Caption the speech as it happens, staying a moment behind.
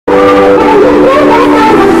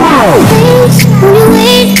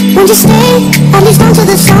you stay, at least until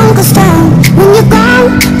the sun goes down. When you're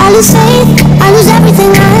gone, I lose faith, I lose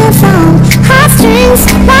everything I have found. Heartstrings,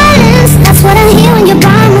 violence, that's what I hear when you're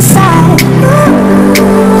by my side.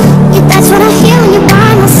 Yeah, that's what I hear when you're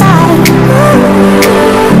by my side.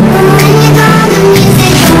 And when you're gone, the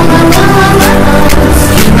music goes.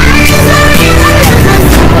 I lose my rhythm, lose my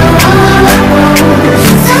soul.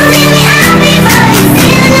 So leave me out before you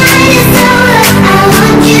see the night is over. I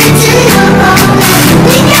want you to know that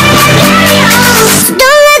we gotta carry on. So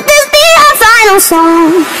don't let this be our final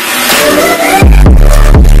song.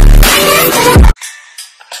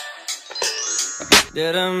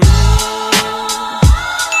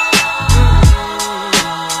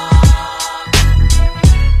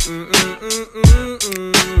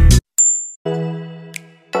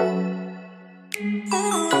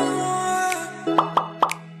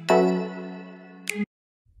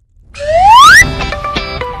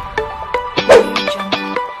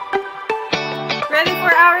 Ready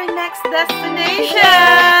for our next destination!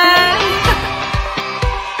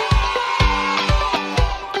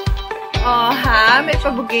 Oh ha, may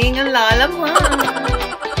pabuging ang lalaman.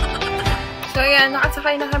 So yan,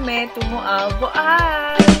 nakasakay na kami to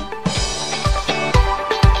moalboal.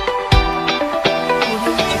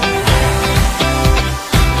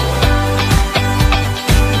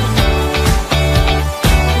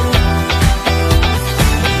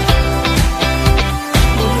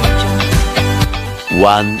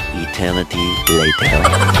 One eternity later.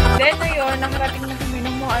 Then ngayon, nakarating na kami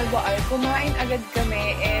ng moalboal. Kumain agad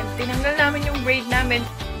kami and tinanggal namin yung braid namin.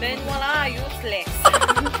 Then wala, useless.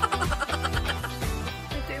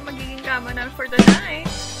 Ito yung magiging kama namin for the night.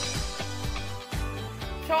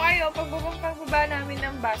 So ayo, pagbaba namin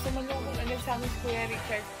ng bus, sumalubong agad sa amin si Kuya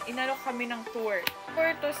Richard. Inalok kami ng tour.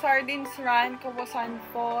 Tour to Sardines Run, Kawasan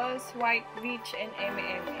Falls, White Beach, and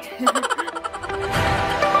M&M.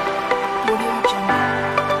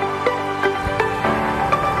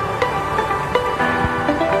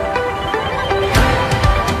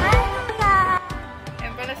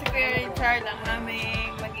 Yan pala si Kuya Richard, ang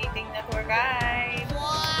aming magiting na tour guide.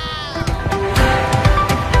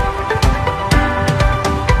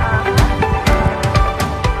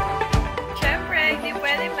 Siyempre, hindi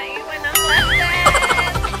pwede maiwan ang lesson!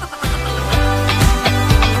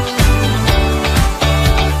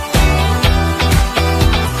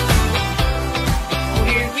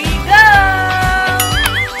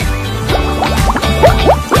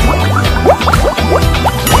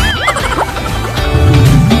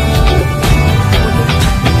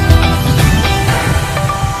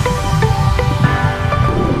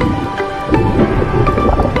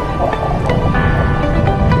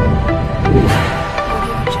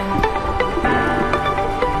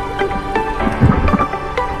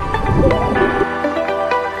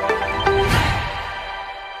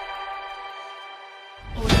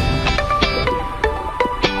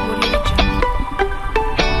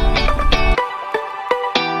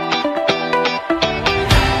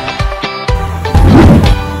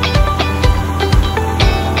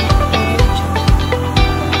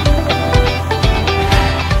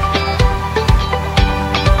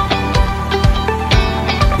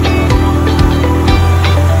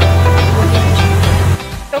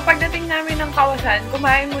 Kawasan,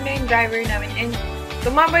 kumain muna yung driver namin and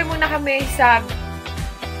tumambay muna kami sa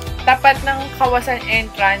tapat ng Kawasan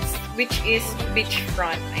entrance which is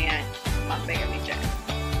beachfront. Ayan, tumambay kami dyan.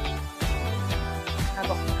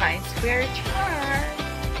 Habang kumakain square char.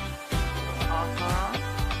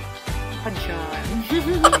 Ka dyan.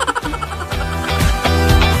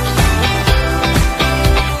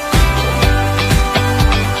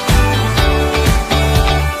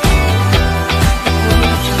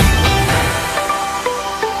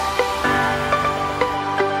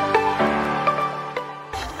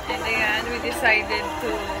 Decided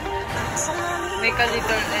to make a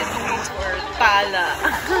little entry for Tala.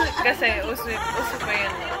 Kasi uso pa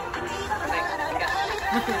yun.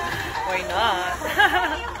 Why not?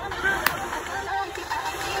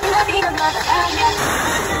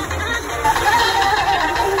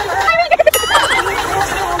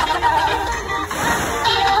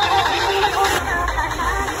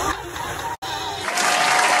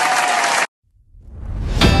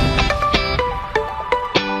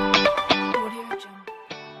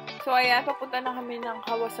 So ayan, papunta na kami ng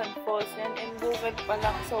Kawasan Falls yan and bukid pa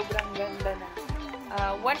lang, sobrang ganda na.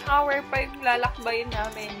 1 hour pa yung lalakbayin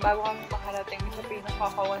namin bago kami makarating sa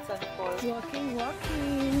pinaka-Kawasan Falls. Walking.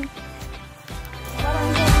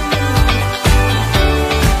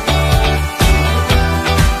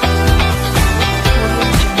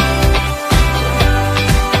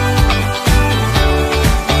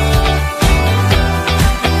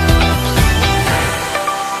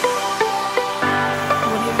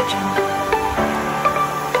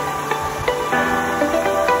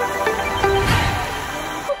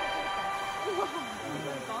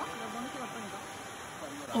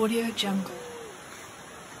 Audio Jungle.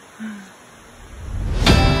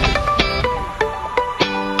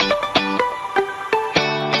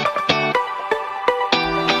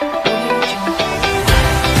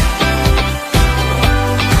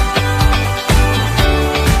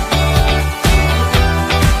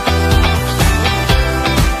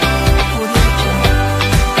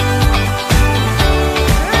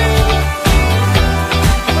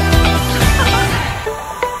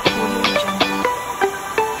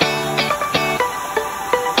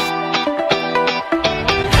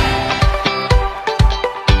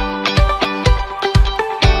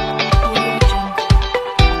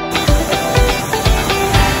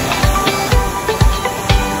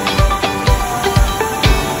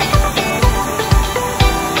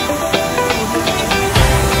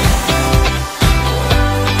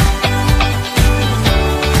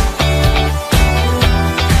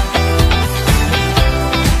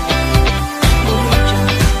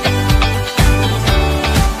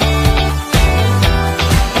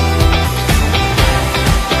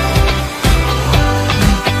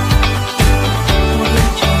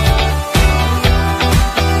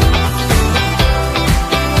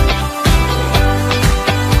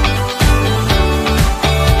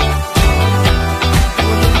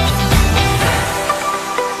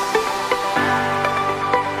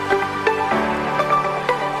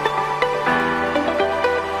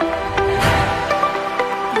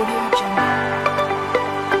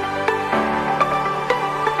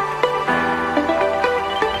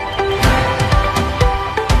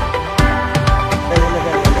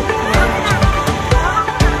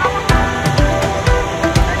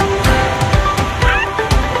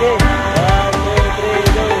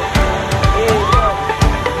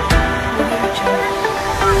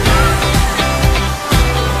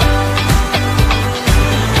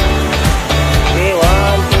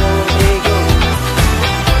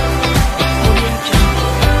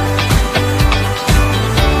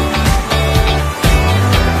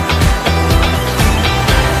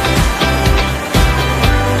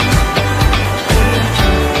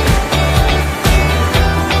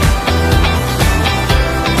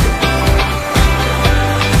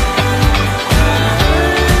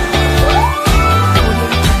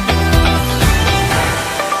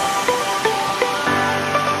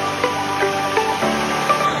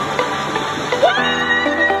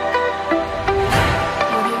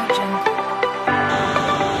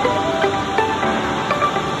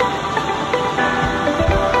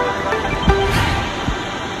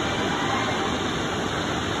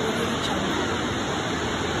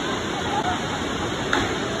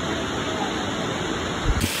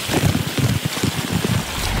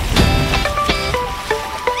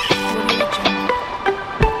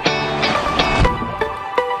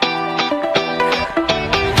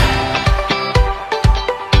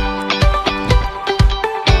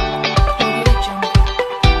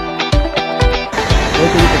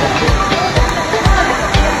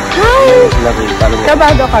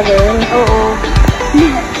 Kabado ka girl? Oo.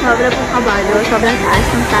 Sobrang pong kabado. Sobrang taas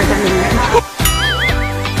ng tatanong.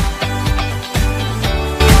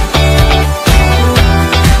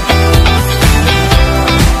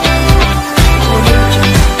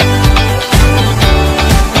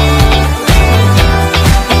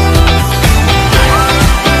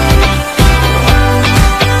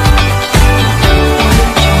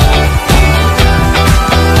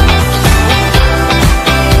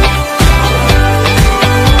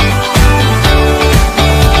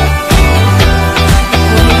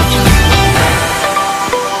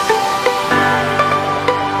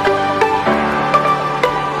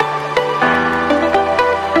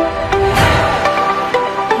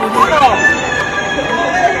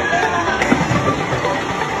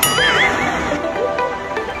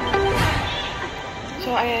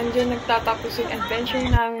 Nagtatapos yung adventure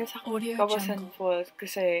namin sa Kawasan Falls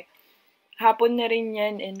kasi hapon na rin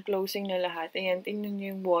yan and closing na lahat. Ayan, tingnan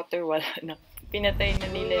nyo yung water, wala na. Pinatay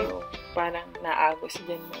na nila yung parang naagos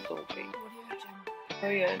dyan na tubig.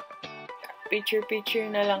 So yun, picture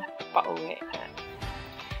na lang pauwi.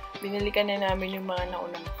 Binalikan na namin yung mga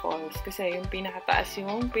naunang falls kasi yung pinakataas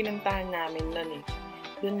yung pinuntahan namin nun eh.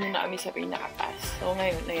 Doon muna kami sa pinakataas. So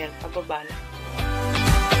ngayon, ayan, pababa na.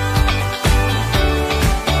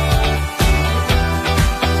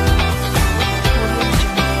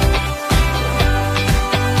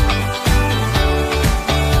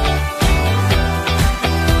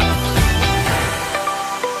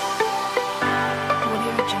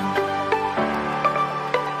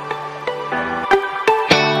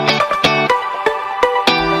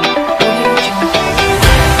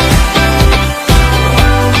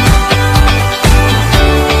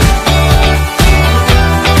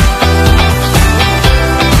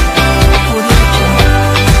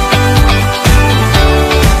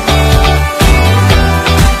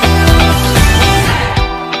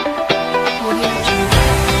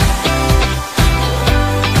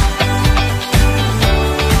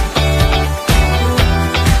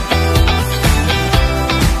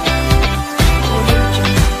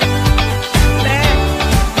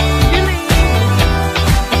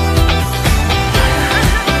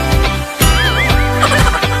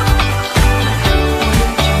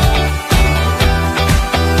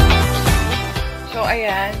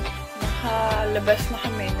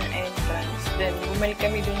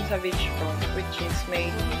 kami dun sa beachfront, which is may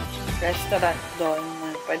restaurant doon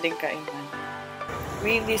na pwedeng kainan.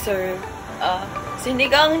 We deserve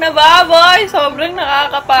sinigang na baboy! Sobrang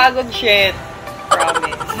nakakapagod shit.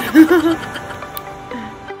 Promise.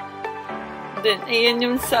 Then, ayan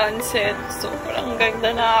yung sunset. Sobrang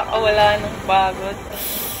ganda, nakakawala ng pagod.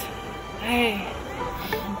 Ay.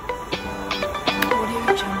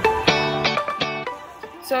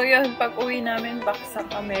 So, yun, pag-uwi namin, baksak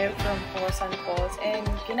kami from Kawasan Falls. And,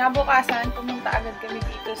 kinabukasan, pumunta agad kami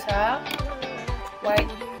dito sa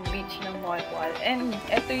White Beach ng moalboal. And,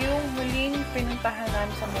 ito yung huling pinuntahan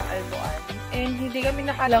namin sa moalboal. And, hindi kami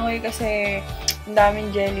nakalangoy kasi ang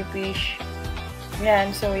daming jellyfish.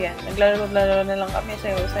 Yan, so yan. Naglaro-laro na lang kami,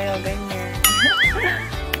 sayo-sayo, ganyan.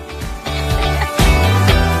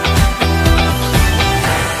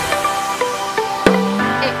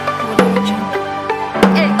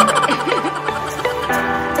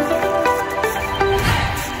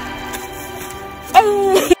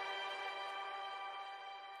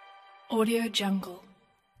 Audio Jungle.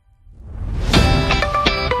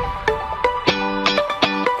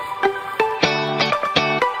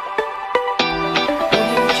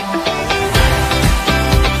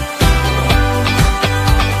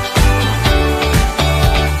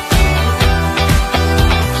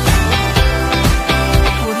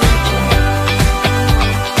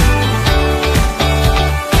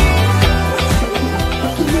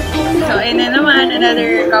 So, ayun na naman,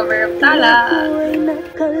 another cover of Tala.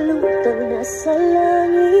 Sa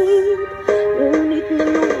langit, ngunit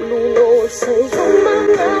nanululo sa iyong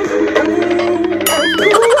mga ngipin.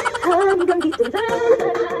 Hanggang dito lang.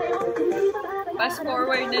 Fast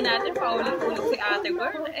forward na natin, paulit-ulit si ate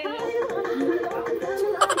girl.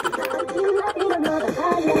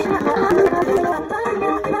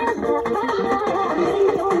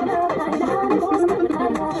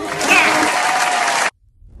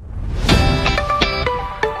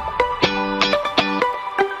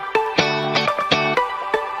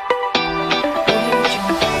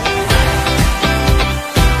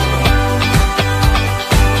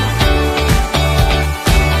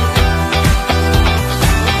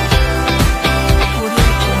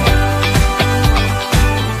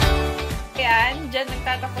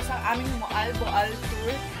 Nagtatapos ang aming moalboal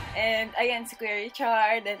tour. And ayan si Kuya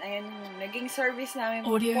Richard. And ayan yung naging service namin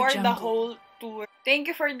for the whole tour. Thank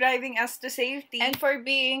you for driving us to safety and for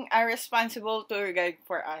being a responsible tour guide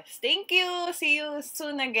for us. Thank you! See you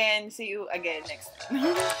soon again. See you again next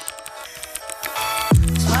time.